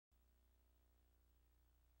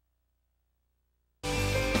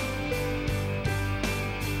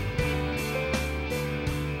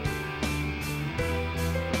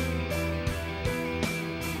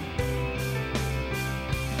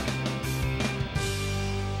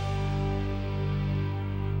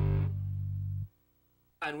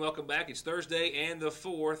And welcome back. It's Thursday and the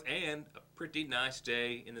 4th, and a pretty nice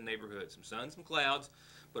day in the neighborhood. Some sun, some clouds,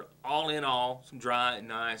 but all in all, some dry,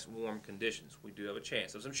 nice, warm conditions. We do have a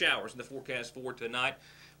chance of some showers in the forecast for tonight.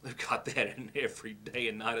 We've got that in every day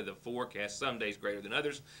and night of the forecast. Some days greater than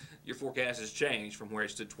others. Your forecast has changed from where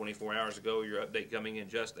it stood 24 hours ago. Your update coming in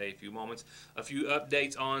just a few moments. A few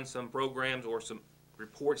updates on some programs or some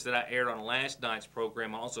reports that I aired on last night's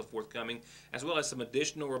program also forthcoming, as well as some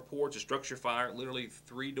additional reports. A structure fire literally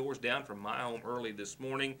 3 doors down from my home early this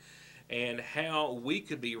morning, and how we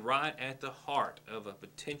could be right at the heart of a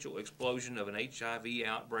potential explosion of an HIV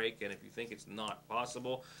outbreak. And if you think it's not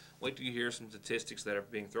possible, wait till you hear some statistics that are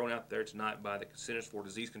being thrown out there tonight by the Centers for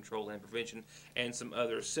Disease Control and Prevention and some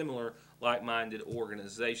other similar like-minded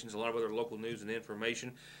organizations. A lot of other local news and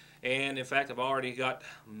information. And in fact, I've already got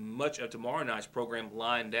much of tomorrow night's program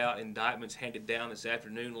lined out. Indictments handed down this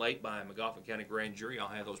afternoon late by a McGoffin County grand jury. I'll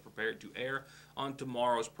have those prepared to air on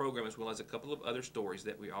tomorrow's program, as well as a couple of other stories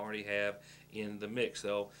that we already have in the mix.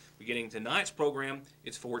 So beginning tonight's program,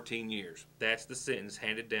 it's 14 years. That's the sentence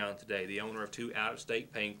handed down today. The owner of 2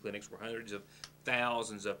 out-of-state pain clinics, where hundreds of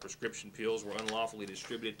thousands of prescription pills were unlawfully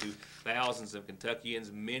distributed to thousands of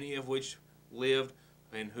Kentuckians, many of which lived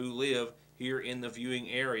and who live here in the viewing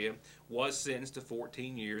area, was sentenced to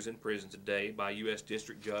 14 years in prison today by U.S.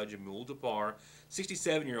 District Judge Emul DePar.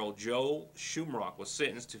 67-year-old Joel Shumrock was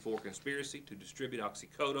sentenced for conspiracy to distribute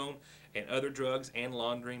oxycodone and other drugs and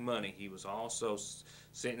laundering money. He was also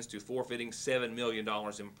sentenced to forfeiting $7 million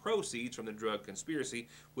in proceeds from the drug conspiracy,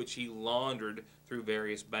 which he laundered through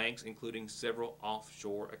various banks, including several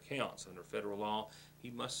offshore accounts. Under federal law, he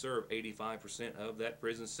must serve 85% of that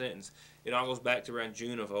prison sentence. It all goes back to around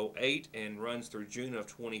June of 2008 and runs through June of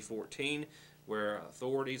 2014, where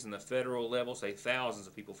authorities in the federal level say thousands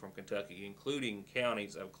of people from Kentucky, including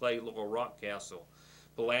counties of Clay, Laurel, Rockcastle,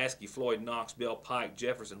 Pulaski, Floyd, Knox, Bell, Pike,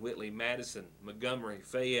 Jefferson, Whitley, Madison, Montgomery,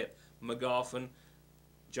 Fayette, McGoffin,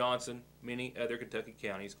 Johnson, many other Kentucky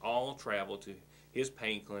counties, all travel to his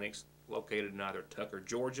pain clinics located in either Tucker,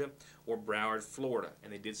 Georgia, or Broward, Florida,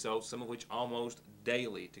 and they did so, some of which almost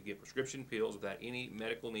daily, to get prescription pills without any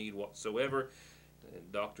medical need whatsoever. The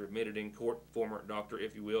doctor admitted in court, former doctor,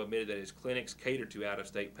 if you will, admitted that his clinics cater to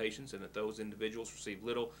out-of-state patients and that those individuals receive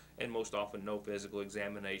little and most often no physical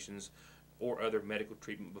examinations or other medical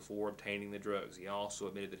treatment before obtaining the drugs. He also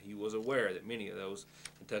admitted that he was aware that many of those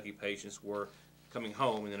Kentucky patients were coming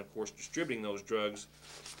home and then, of course, distributing those drugs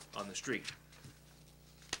on the street.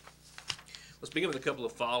 Let's begin with a couple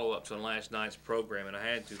of follow-ups on last night's program, and I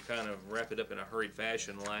had to kind of wrap it up in a hurried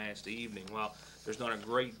fashion last evening. While there's not a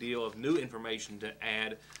great deal of new information to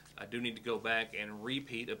add, I do need to go back and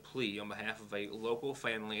repeat a plea on behalf of a local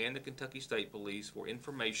family and the Kentucky State Police for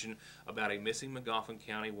information about a missing McGoffin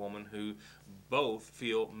County woman who both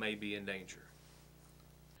feel may be in danger.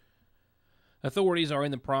 Authorities are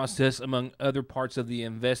in the process, among other parts of the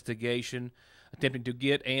investigation, attempting to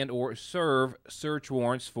get and or serve search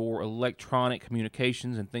warrants for electronic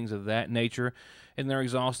communications and things of that nature, and they're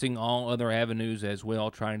exhausting all other avenues as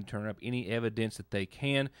well, trying to turn up any evidence that they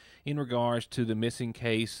can in regards to the missing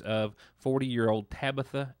case of 40-year-old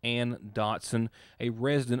Tabitha Ann Dotson, a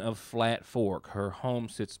resident of Flat Fork. Her home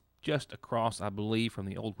sits just across, I believe, from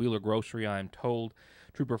the old Wheeler Grocery, I am told.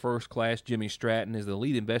 Trooper First Class Jimmy Stratton is the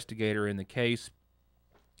lead investigator in the case,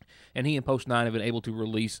 and he and Post 9 have been able to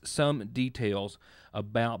release some details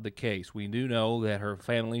about the case. We do know that her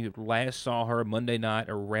family last saw her Monday night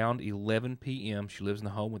around 11 p.m. She lives in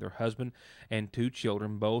the home with her husband and 2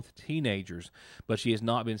 children, both teenagers, but she has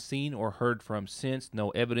not been seen or heard from since. No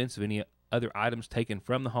evidence of any other items taken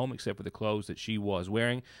from the home except for the clothes that she was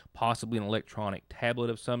wearing, possibly an electronic tablet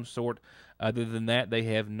of some sort. Other than that, they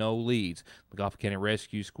have no leads. The McGoffin County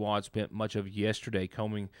Rescue Squad spent much of yesterday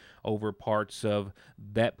combing over parts of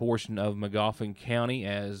that portion of McGoffin County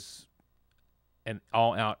as an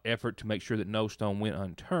all-out effort to make sure that no stone went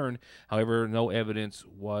unturned. However, no evidence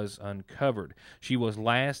was uncovered. She was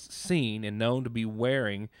last seen and known to be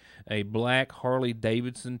wearing a black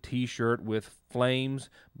Harley-Davidson t-shirt with flames,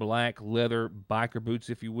 black leather biker boots,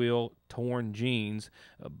 if you will, torn jeans,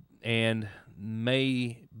 and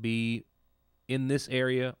may be in this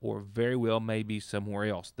area or very well may be somewhere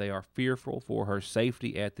else. They are fearful for her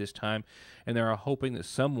safety at this time, and they are hoping that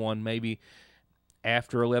someone maybe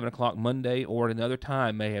after 11 o'clock Monday or at another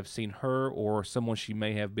time may have seen her or someone she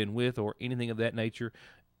may have been with or anything of that nature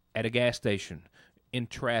at a gas station, in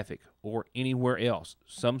traffic, or anywhere else.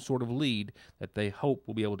 Some sort of lead that they hope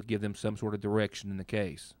will be able to give them some sort of direction in the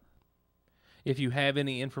case. If you have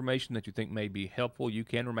any information that you think may be helpful, you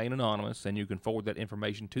can remain anonymous, and you can forward that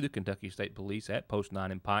information to the Kentucky State Police at Post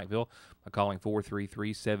 9 in Pikeville by calling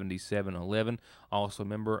 433-7711. Also, a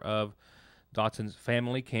member of Dotson's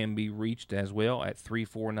family can be reached as well at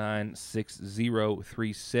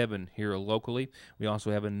 349-6037 here locally. We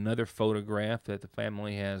also have another photograph that the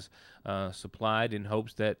family has supplied in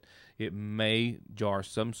hopes that it may jar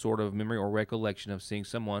some sort of memory or recollection of seeing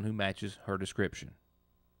someone who matches her description.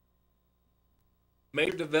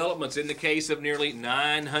 Major developments in the case of nearly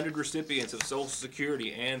 900 recipients of Social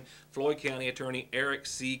Security and Floyd County Attorney Eric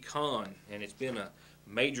C. Kahn. And it's been a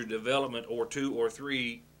major development or two or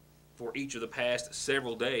three for each of the past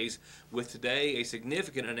several days, with today a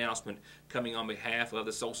significant announcement coming on behalf of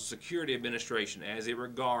the Social Security Administration as it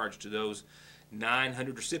regards to those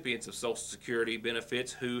 900 recipients of Social Security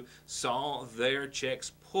benefits who saw their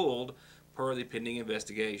checks pulled per the pending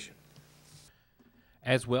investigation,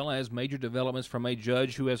 as well as major developments from a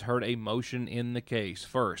judge who has heard a motion in the case.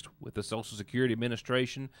 First, with the Social Security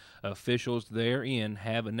Administration, officials therein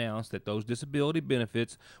have announced that those disability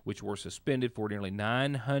benefits, which were suspended for nearly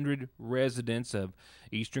 900 residents of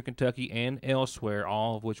eastern Kentucky and elsewhere,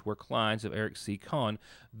 all of which were clients of Eric C. Kahn,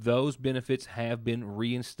 those benefits have been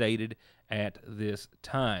reinstated at this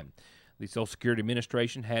time. The Social Security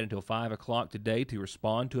Administration had until 5 o'clock today to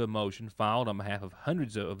respond to a motion filed on behalf of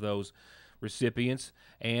hundreds of those recipients,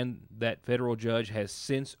 and that federal judge has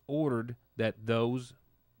since ordered that those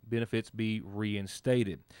benefits be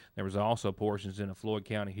reinstated. There was also portions in a Floyd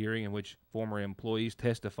County hearing in which former employees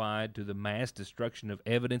testified to the mass destruction of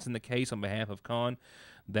evidence in the case on behalf of Kahn,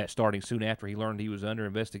 that starting soon after he learned he was under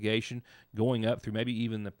investigation, going up through maybe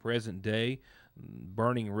even the present day,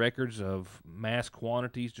 burning records of mass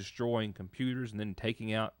quantities, destroying computers, and then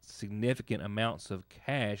taking out significant amounts of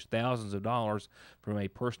cash, thousands of dollars, from a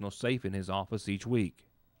personal safe in his office each week.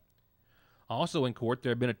 Also in court,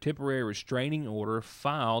 there had been a temporary restraining order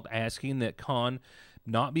filed asking that Kahn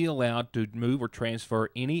not be allowed to move or transfer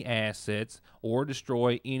any assets or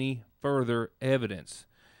destroy any further evidence.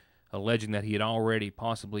 Alleging that he had already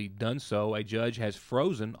possibly done so, a judge has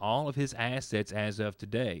frozen all of his assets as of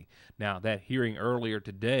today. Now, that hearing earlier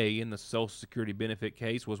today in the Social Security benefit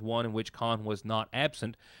case was one in which Kahn was not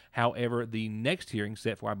absent. However, the next hearing,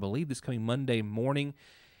 set for, I believe, this coming Monday morning,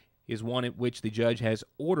 is one in which the judge has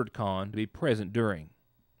ordered Kahn to be present during.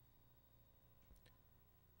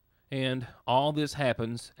 And all this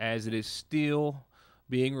happens as it is still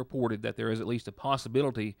being reported that there is at least a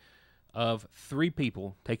possibility of 3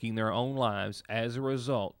 people taking their own lives as a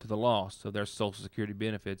result to the loss of their Social Security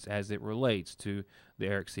benefits as it relates to the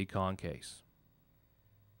Eric C. Kahn case.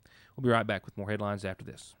 We'll be right back with more headlines after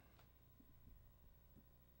this.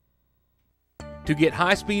 To get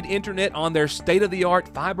high-speed internet on their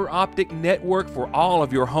state-of-the-art fiber optic network for all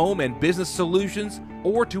of your home and business solutions,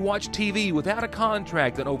 or to watch TV without a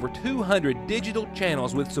contract on over 200 digital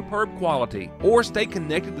channels with superb quality, or stay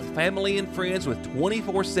connected with family and friends with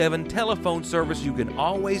 24/7 telephone service you can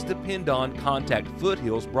always depend on, contact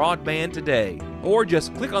Foothills Broadband today. Or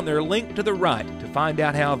just click on their link to the right to find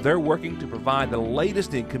out how they're working to provide the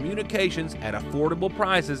latest in communications at affordable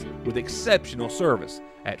prices with exceptional service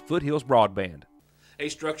at Foothills Broadband. A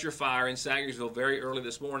structure fire in Sagersville very early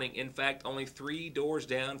this morning. In fact, only 3 doors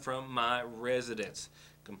down from my residence.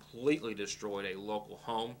 Completely destroyed a local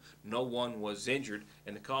home. No one was injured,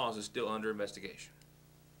 and the cause is still under investigation.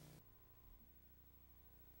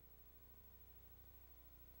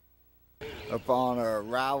 Upon our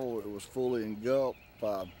arrival, it was fully engulfed,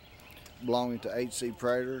 belonging to HC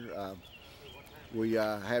Predator. We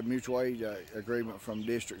had mutual aid agreement from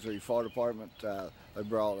District 3 Fire Department. They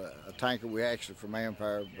brought a tanker. We actually for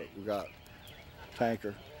manpower, but we got a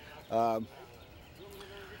tanker.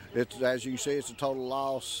 It's, as you can see, it's a total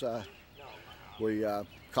loss.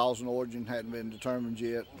 Cause and origin hadn't been determined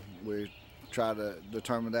yet. We tried to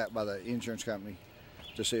determine that by the insurance company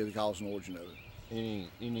to see the cause and origin of it. Any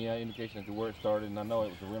indication as to where it started? And I know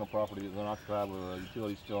it was a rental property that was unoccupied. Were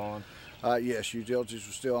utilities still on? Yes, utilities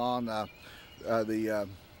were still on. The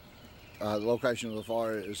location of the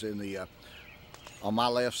fire is in the on my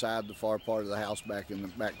left side, the far part of the house, back in the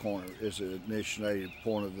back corner, is the initiated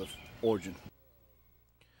point of the origin.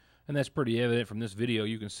 And that's pretty evident from this video.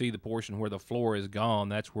 You can see the portion where the floor is gone.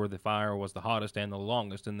 That's where the fire was the hottest and the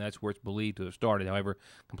longest, and that's where it's believed to have started. However,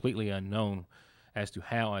 completely unknown as to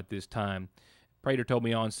how at this time. Prater told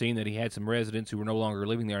me on scene that he had some residents who were no longer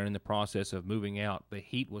living there and in the process of moving out. The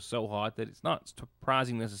heat was so hot that it's not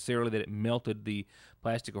surprising necessarily that it melted the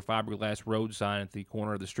plastic or fiberglass road sign at the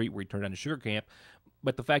corner of the street where he turned down to Sugar Camp.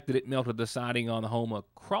 But the fact that it melted the siding on the home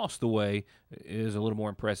across the way is a little more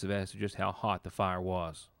impressive as to just how hot the fire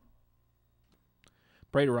was.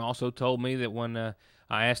 Prater also told me that when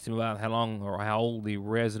I asked him about how long or how old the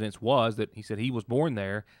residence was, that he said he was born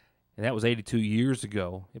there, and that was 82 years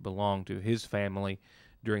ago. It belonged to his family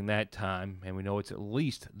during that time, and we know it's at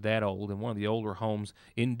least that old, and one of the older homes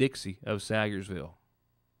in Dixie of Salyersville.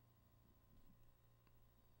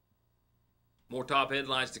 More top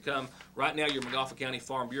headlines to come. Right now, your Montgomery County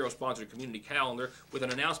Farm Bureau-sponsored community calendar with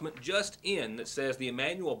an announcement just in that says the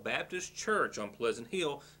Emmanuel Baptist Church on Pleasant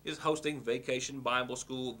Hill is hosting Vacation Bible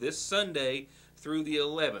School this Sunday through the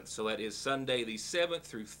 11th. So that is Sunday the 7th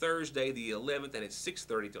through Thursday the 11th, and it's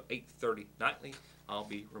 6:30 to 8:30 nightly. I'll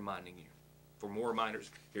be reminding you. For more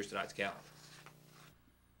reminders, here's tonight's calendar.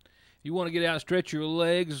 If you want to get out and stretch your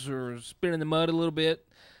legs or spin in the mud a little bit,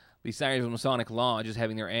 the Salyersville Masonic Lodge is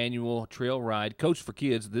having their annual trail ride, Coach for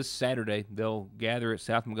Kids, this Saturday. They'll gather at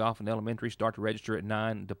South McGoffin Elementary, start to register at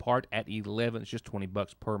 9, depart at 11. It's just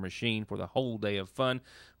 $20 per machine for the whole day of fun.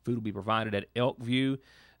 Food will be provided at Elkview,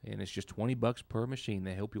 and it's just $20 per machine.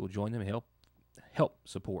 They hope you will join them and help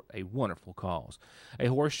support a wonderful cause. A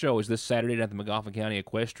horse show is this Saturday at the McGoffin County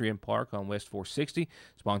Equestrian Park on West 460,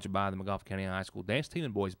 sponsored by the McGoffin County High School dance team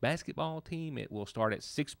and boys basketball team. It will start at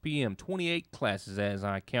 6 p.m. 28 classes as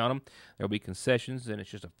I count them. There will be concessions, and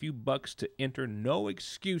it's just a few bucks to enter. No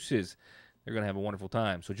excuses. They're going to have a wonderful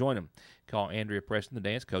time, so join them. Call Andrea Preston, the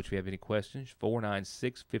dance coach, if you have any questions,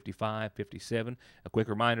 496-5557. A quick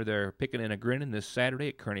reminder, they're picking and a grinning this Saturday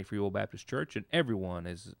at Kearney Free Will Baptist Church, and everyone,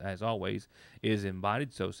 as always, is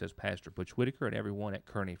invited. So says Pastor Butch Whitaker and everyone at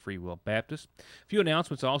Kearney Free Will Baptist. A few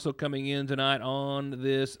announcements also coming in tonight on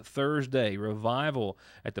this Thursday. Revival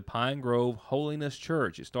at the Pine Grove Holiness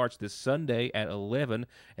Church. It starts this Sunday at 11,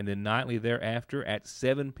 and then nightly thereafter at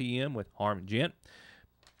 7 p.m. with Harm Gent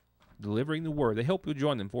delivering the word. They hope you'll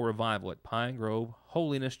join them for revival at Pine Grove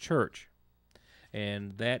Holiness Church.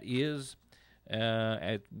 And that is,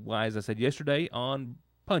 as I said yesterday, on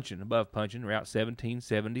above Punchin, Route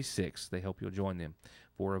 1776. They hope you'll join them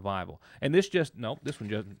for revival. And this one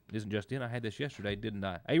isn't just in. I had this yesterday, didn't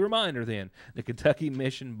I? A reminder then, the Kentucky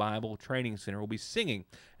Mission Bible Training Center will be singing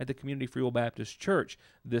at the Community Free Will Baptist Church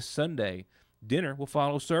this Sunday. Dinner will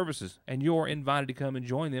follow services, and you're invited to come and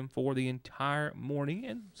join them for the entire morning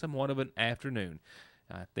and somewhat of an afternoon.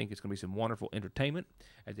 I think it's going to be some wonderful entertainment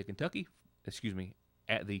at the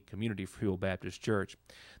at the Community Free Will Baptist Church.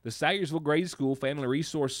 The Salyersville Grade School Family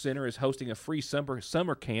Resource Center is hosting a free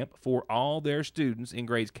summer camp for all their students in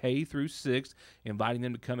grades K through 6, inviting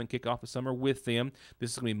them to come and kick off the summer with them.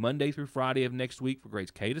 This is going to be Monday through Friday of next week for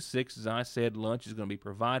grades K to 6. As I said, lunch is going to be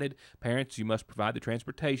provided. Parents, you must provide the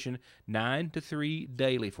transportation 9 to 3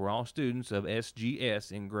 daily for all students of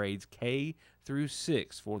SGS in grades K through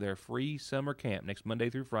 6 for their free summer camp next Monday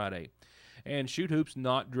through Friday. And Shoot Hoops,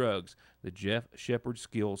 Not Drugs. The Jeff Shepard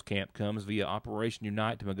Skills Camp comes via Operation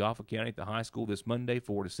Unite to McGoffin County at the high school this Monday,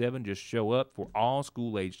 4 to 7. Just show up for all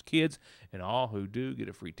school-aged kids, and all who do get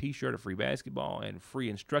a free T-shirt, a free basketball, and free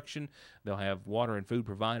instruction. They'll have water and food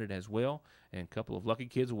provided as well, and a couple of lucky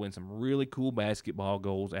kids will win some really cool basketball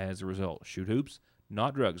goals as a result. Shoot Hoops,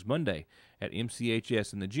 Not Drugs, Monday at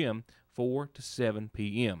MCHS in the gym, 4 to 7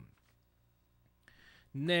 p.m.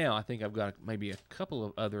 Now, I think I've got maybe a couple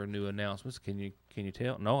of other new announcements. Can you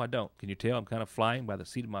tell? No, I don't. Can you tell I'm kind of flying by the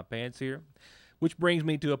seat of my pants here? Which brings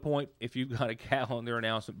me to a point, if you've got a calendar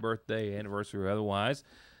announcement, birthday, anniversary, or otherwise,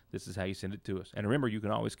 this is how you send it to us. And remember, you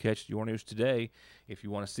can always catch Your News Today if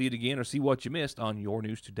you want to see it again or see what you missed on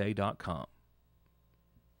yournewstoday.com.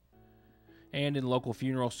 And in local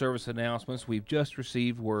funeral service announcements, we've just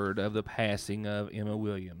received word of the passing of Emma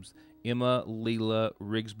Williams. Emma Leela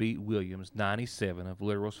Rigsby Williams, 97, of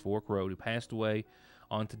Little Fork Road, who passed away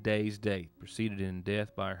on today's date. Preceded in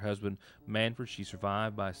death by her husband, Manfred. She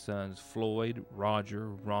survived by sons Floyd, Roger,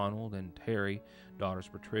 Ronald, and Terry, daughters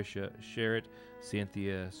Patricia Sherritt,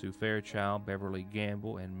 Cynthia Sue Fairchild, Beverly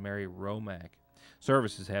Gamble, and Mary Romack.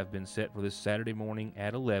 Services have been set for this Saturday morning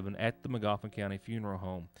at 11 at the McGoffin County Funeral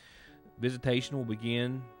Home. Visitation will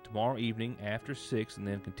begin tomorrow evening after 6 and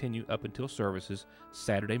then continue up until services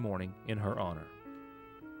Saturday morning in her honor.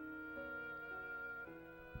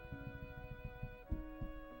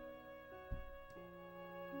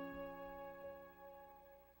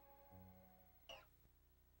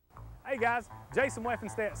 Hey guys, Jason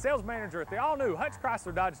Weffenstedt, sales manager at the all-new Hutch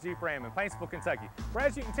Chrysler Dodge Jeep Ram in Paintsville, Kentucky. But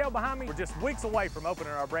as you can tell behind me, we're just weeks away from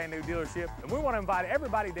opening our brand new dealership, and we want to invite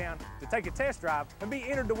everybody down to take a test drive and be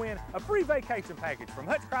entered to win a free vacation package from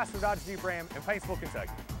Hutch Chrysler Dodge Jeep Ram in Paintsville,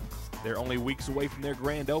 Kentucky. They're only weeks away from their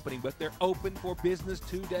grand opening, but they're open for business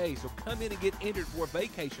today. So come in and get entered for a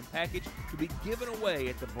vacation package to be given away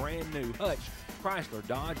at the brand new Hutch Chrysler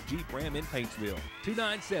Dodge Jeep Ram in Paintsville.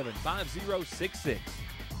 297-5066.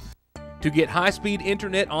 To get high-speed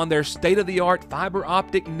internet on their state-of-the-art fiber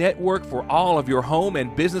optic network for all of your home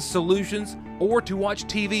and business solutions, or to watch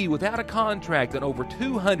TV without a contract on over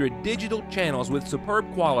 200 digital channels with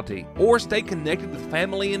superb quality, or stay connected with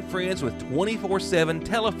family and friends with 24/7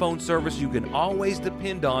 telephone service you can always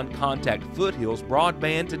depend on, contact Foothills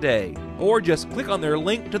Broadband today. Or just click on their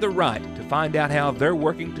link to the right to find out how they're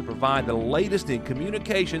working to provide the latest in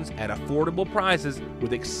communications at affordable prices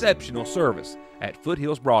with exceptional service at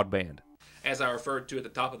Foothills Broadband. As I referred to at the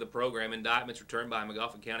top of the program, indictments returned by a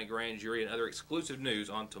Magoffin County grand jury and other exclusive news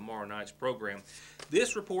on tomorrow night's program.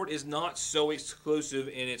 This report is not so exclusive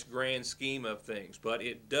in its grand scheme of things, but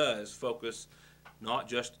it does focus not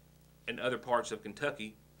just in other parts of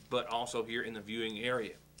Kentucky, but also here in the viewing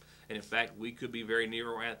area. And in fact, we could be very near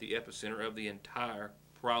or at the epicenter of the entire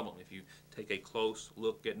problem if you take a close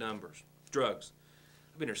look at numbers. Drugs.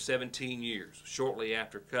 I've been here 17 years. Shortly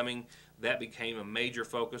after coming, that became a major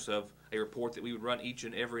focus of a report that we would run each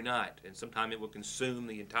and every night, and sometime it would consume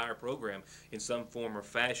the entire program in some form or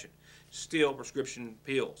fashion. Still, prescription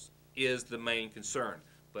pills is the main concern,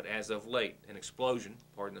 but as of late, an explosion,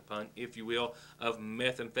 pardon the pun, if you will, of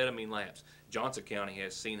methamphetamine labs. Johnson County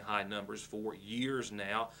has seen high numbers for years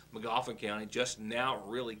now. Magoffin County just now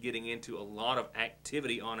really getting into a lot of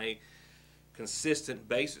activity on a consistent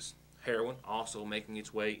basis. Heroin also making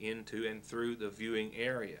its way into and through the viewing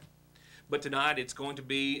area. But tonight it's going to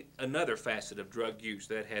be another facet of drug use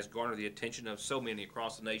that has garnered the attention of so many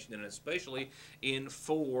across the nation, and especially in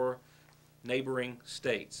 4 neighboring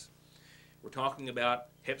states. We're talking about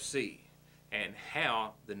Hep C and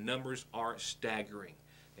how the numbers are staggering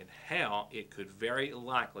and how it could very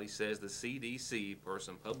likely, says the CDC per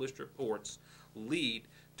some published reports, lead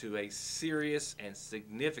to a serious and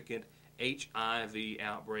significant HIV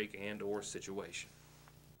outbreak and or situation.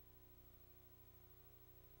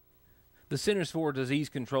 The Centers for Disease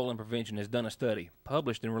Control and Prevention has done a study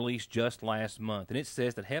published and released just last month, and it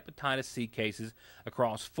says that hepatitis C cases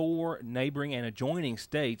across 4 neighboring and adjoining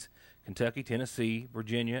states, Kentucky, Tennessee,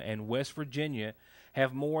 Virginia, and West Virginia,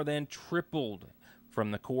 have more than tripled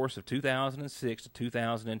from the course of 2006 to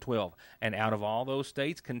 2012. And out of all those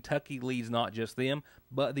states, Kentucky leads not just them,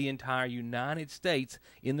 but the entire United States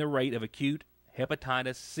in the rate of acute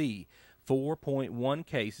hepatitis C. 4.1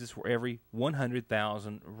 cases for every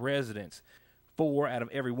 100,000 residents. 4 out of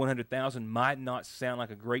every 100,000 might not sound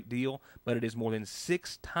like a great deal, but it is more than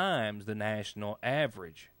 6 times the national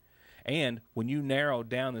average. And when you narrow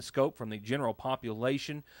down the scope from the general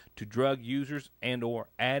population to drug users and or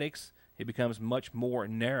addicts, it becomes much more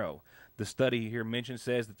narrow. The study here mentioned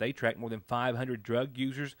says that they tracked more than 500 drug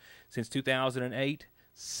users since 2008,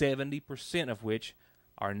 70% of which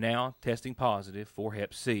are now testing positive for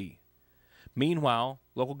Hep C. Meanwhile,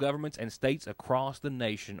 local governments and states across the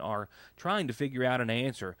nation are trying to figure out an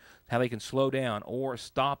answer how they can slow down or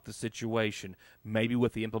stop the situation, maybe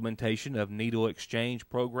with the implementation of needle exchange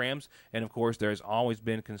programs. And of course, there's always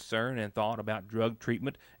been concern and thought about drug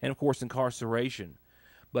treatment and of course incarceration.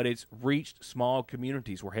 But it's reached small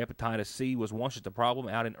communities where hepatitis C was once just a problem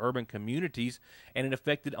out in urban communities, and it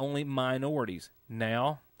affected only minorities.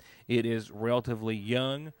 Now, it is relatively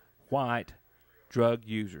young, white drug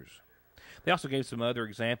users. They also gave some other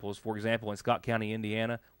examples. For example, in Scott County,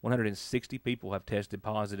 Indiana, 160 people have tested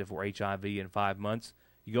positive for HIV in 5 months.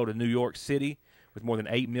 You go to New York City, with more than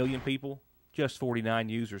 8 million people, just 49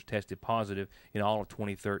 users tested positive in all of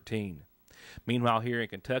 2013. Meanwhile, here in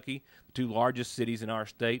Kentucky, the 2 largest cities in our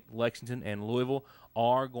state, Lexington and Louisville,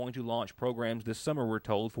 are going to launch programs this summer, we're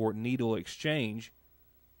told, for needle exchange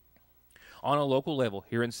on a local level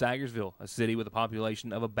here in Sagersville, a city with a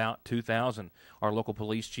population of about 2,000. Our local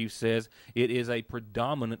police chief says it is a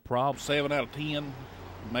predominant problem. 7 out of 10,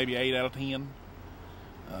 maybe 8 out of 10.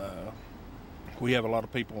 We have a lot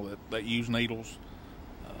of people that use needles,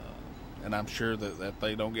 and I'm sure that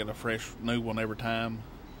they don't get a fresh new one every time.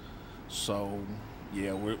 So,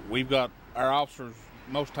 yeah, we've got our officers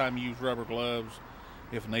most time use rubber gloves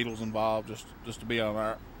if a needle's involved, just to be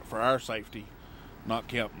on for our safety, not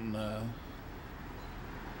counting the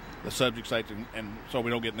subject safety, and so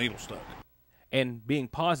we don't get needle stuck. And being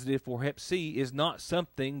positive for Hep C is not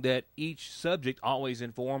something that each subject always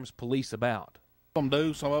informs police about. Some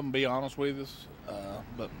do, some of them be honest with us,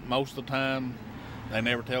 but most of the time they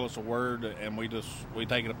never tell us a word, and we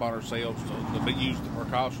take it upon ourselves to use the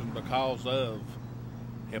precaution because of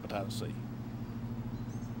hepatitis C.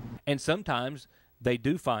 And sometimes they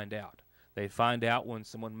do find out. They find out when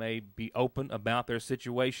someone may be open about their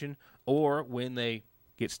situation, or when they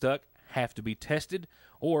get stuck have to be tested,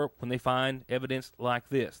 or when they find evidence like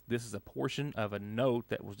this. This is a portion of a note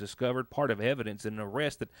that was discovered, part of evidence in an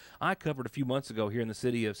arrest that I covered a few months ago here in the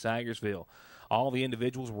city of Sagersville. All the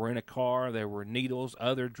individuals were in a car. There were needles,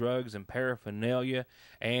 other drugs, and paraphernalia,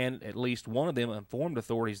 and at least one of them informed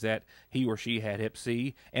authorities that he or she had Hep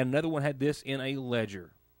C, and another one had this in a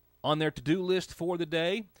ledger. On their to-do list for the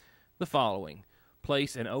day, the following: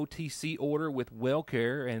 place an OTC order with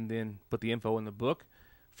WellCare and then put the info in the book,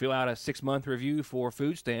 fill out a 6-month review for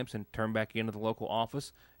food stamps and turn back into the local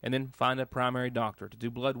office, and then find a primary doctor to do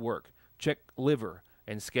blood work, check liver,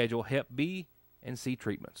 and schedule Hep B and C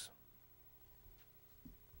treatments.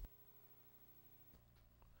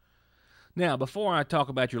 Now, before I talk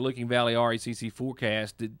about your Licking Valley RECC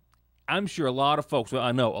forecast, I'm sure a lot of folks, well,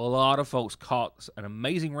 I know a lot of folks caught an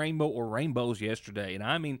amazing rainbow or rainbows yesterday, and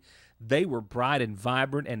I mean, they were bright and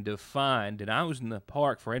vibrant and defined. And I was in the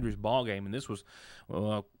park for Andrew's ball game, and this was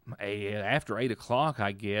after 8 o'clock,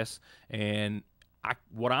 I guess. And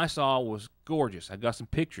what I saw was gorgeous. I got some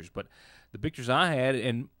pictures, but the pictures I had,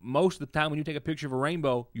 and most of the time when you take a picture of a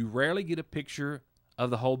rainbow, you rarely get a picture of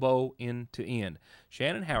the whole bow end to end.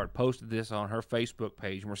 Shannon Howard posted this on her Facebook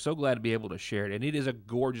page, and we're so glad to be able to share it. And it is a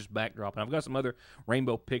gorgeous backdrop. And I've got some other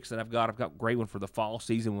rainbow pics that I've got. I've got a great one for the fall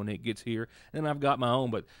season when it gets here. And then I've got my own,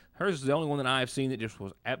 but hers is the only one that I have seen that just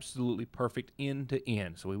was absolutely perfect end to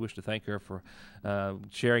end. So we wish to thank her for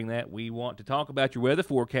sharing that. We want to talk about your weather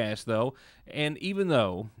forecast, though. And even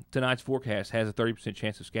though tonight's forecast has a 30%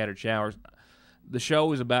 chance of scattered showers, the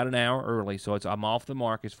show is about an hour early, so I'm off the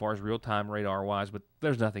mark as far as real-time radar-wise, but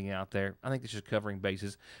there's nothing out there. I think it's just covering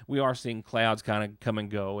bases. We are seeing clouds kind of come and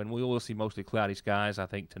go, and we will see mostly cloudy skies, I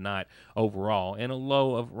think, tonight overall, and a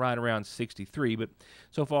low of right around 63, but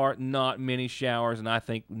so far not many showers, and I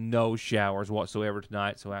think no showers whatsoever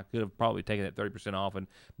tonight, so I could have probably taken that 30% off and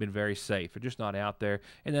been very safe. They're just not out there,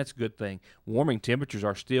 and that's a good thing. Warming temperatures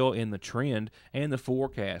are still in the trend and the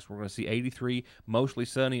forecast. We're going to see 83, mostly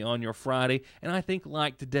sunny on your Friday, and I think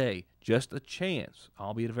like today, just a chance,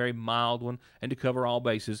 albeit a very mild one, and to cover all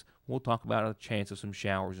bases, we'll talk about a chance of some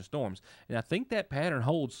showers and storms. And I think that pattern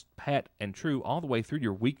holds pat and true all the way through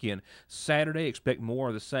your weekend. Saturday, expect more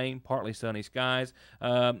of the same, partly sunny skies,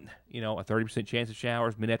 a 30% chance of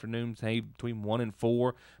showers, mid-afternoon, say between 1 and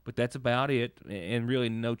 4, but that's about it, and really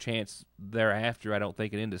no chance thereafter, I don't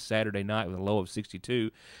think, into Saturday night with a low of 62.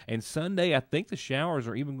 And Sunday, I think the showers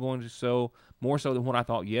are even going to more so than what I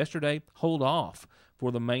thought yesterday, hold off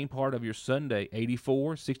for the main part of your Sunday.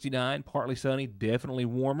 84, 69, partly sunny, definitely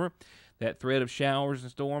warmer. That threat of showers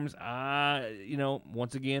and storms,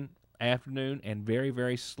 once again, afternoon and very,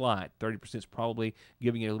 very slight. 30% is probably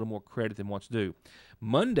giving it a little more credit than what's due.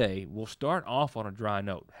 Monday will start off on a dry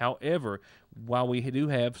note. However, while we do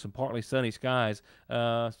have some partly sunny skies,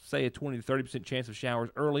 say a 20 to 30% chance of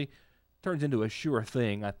showers early, turns into a sure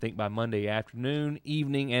thing, I think, by Monday afternoon,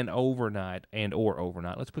 evening, and overnight, or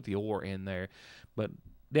overnight. Let's put the or in there. But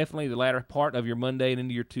definitely the latter part of your Monday and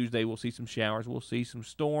into your Tuesday, we'll see some showers. We'll see some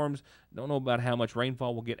storms. Don't know about how much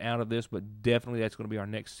rainfall we'll get out of this, but definitely that's going to be our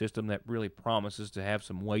next system that really promises to have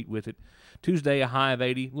some weight with it. Tuesday, a high of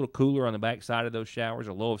 80, a little cooler on the backside of those showers,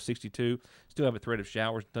 a low of 62. Still have a threat of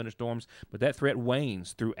showers and thunderstorms, but that threat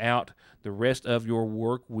wanes throughout the rest of your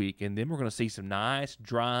work week. And then we're going to see some nice,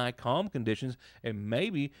 dry, calm conditions, and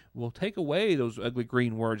maybe we'll take away those ugly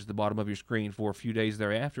green words at the bottom of your screen for a few days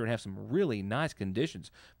thereafter and have some really nice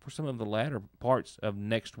conditions for some of the latter parts of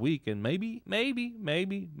next week, and maybe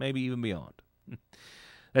even beyond.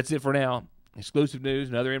 That's it for now. Exclusive news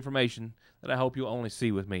and other information that I hope you'll only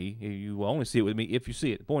see with me. You will only see it with me if you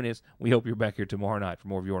see it. The point is, we hope you're back here tomorrow night for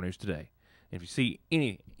more of your news today. And if you see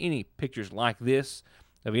any pictures like this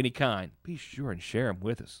of any kind, be sure and share them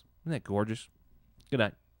with us. Isn't that gorgeous? Good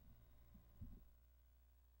night.